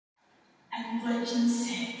legend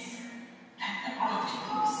says that the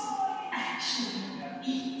octopus actually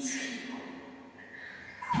eats people.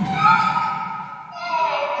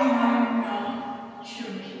 And I'm not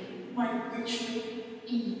joking, like literally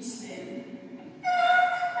eats them.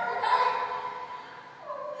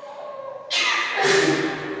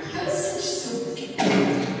 You're such so cute.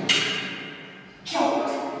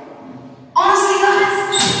 Honestly, guys,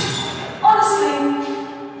 honestly.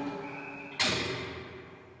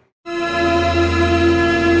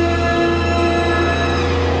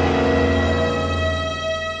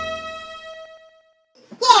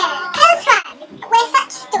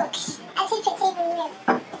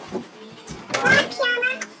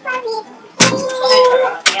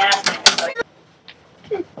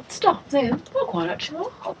 Stop, they're quite actually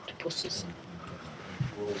octopuses.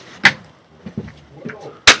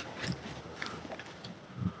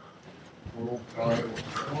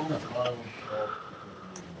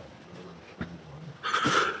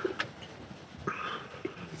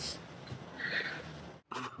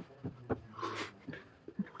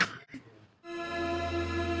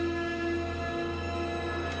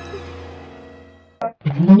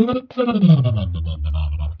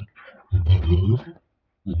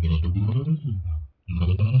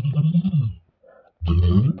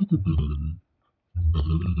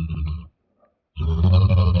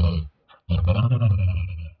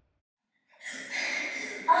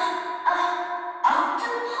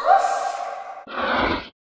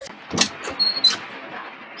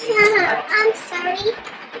 Kiana, I'm sorry.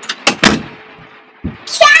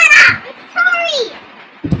 Kiana, I'm sorry.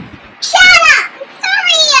 Kiana, I'm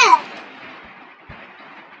sorry.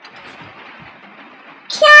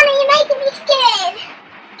 Kiana, you're making me scared.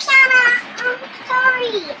 Kiana, I'm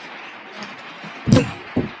sorry.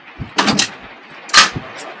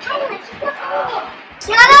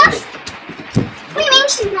 Kiana? What do you mean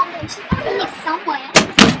she's not there? She's gotta be here somewhere.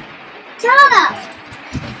 Kiana!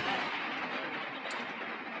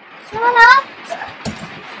 Kiana?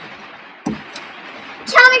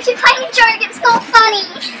 Kiana, if you're playing a joke, it's not funny.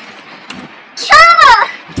 Kiana!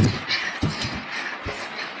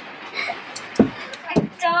 My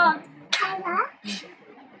dog. Kiana?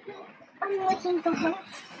 I'm looking for her.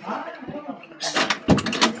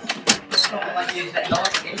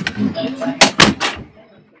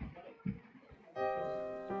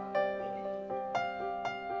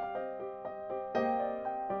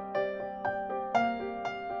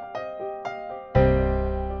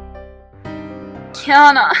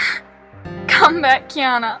 Kiana, come back,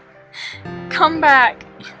 Kiana. Come back.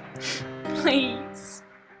 Please.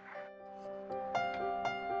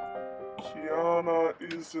 Kiana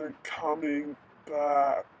isn't coming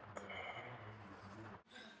back.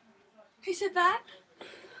 Who said that?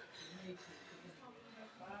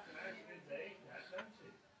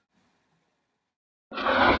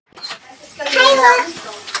 Kayla!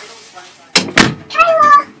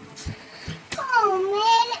 Oh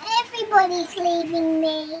man, everybody's leaving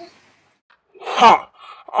me. Ha!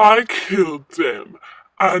 I killed them,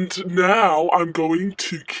 and now I'm going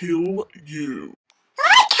to kill you.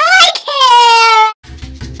 I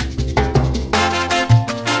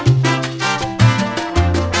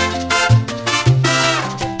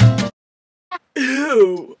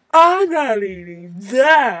Ew, I'm not eating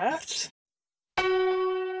that.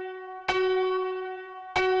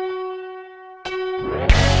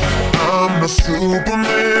 I'm a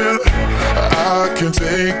Superman. I can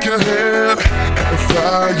take your hand and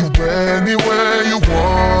fly you anywhere you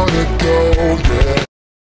wanna go, yeah.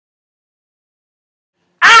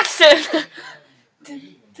 Action!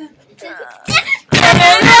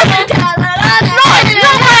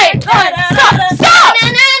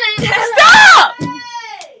 Stop!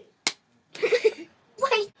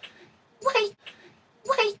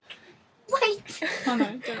 Wait. Oh no,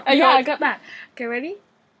 oh yeah, I got that. Okay, ready?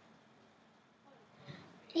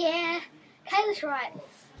 Yeah, Kayla's right.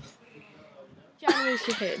 Johnny, use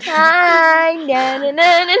your head. Hi, na na na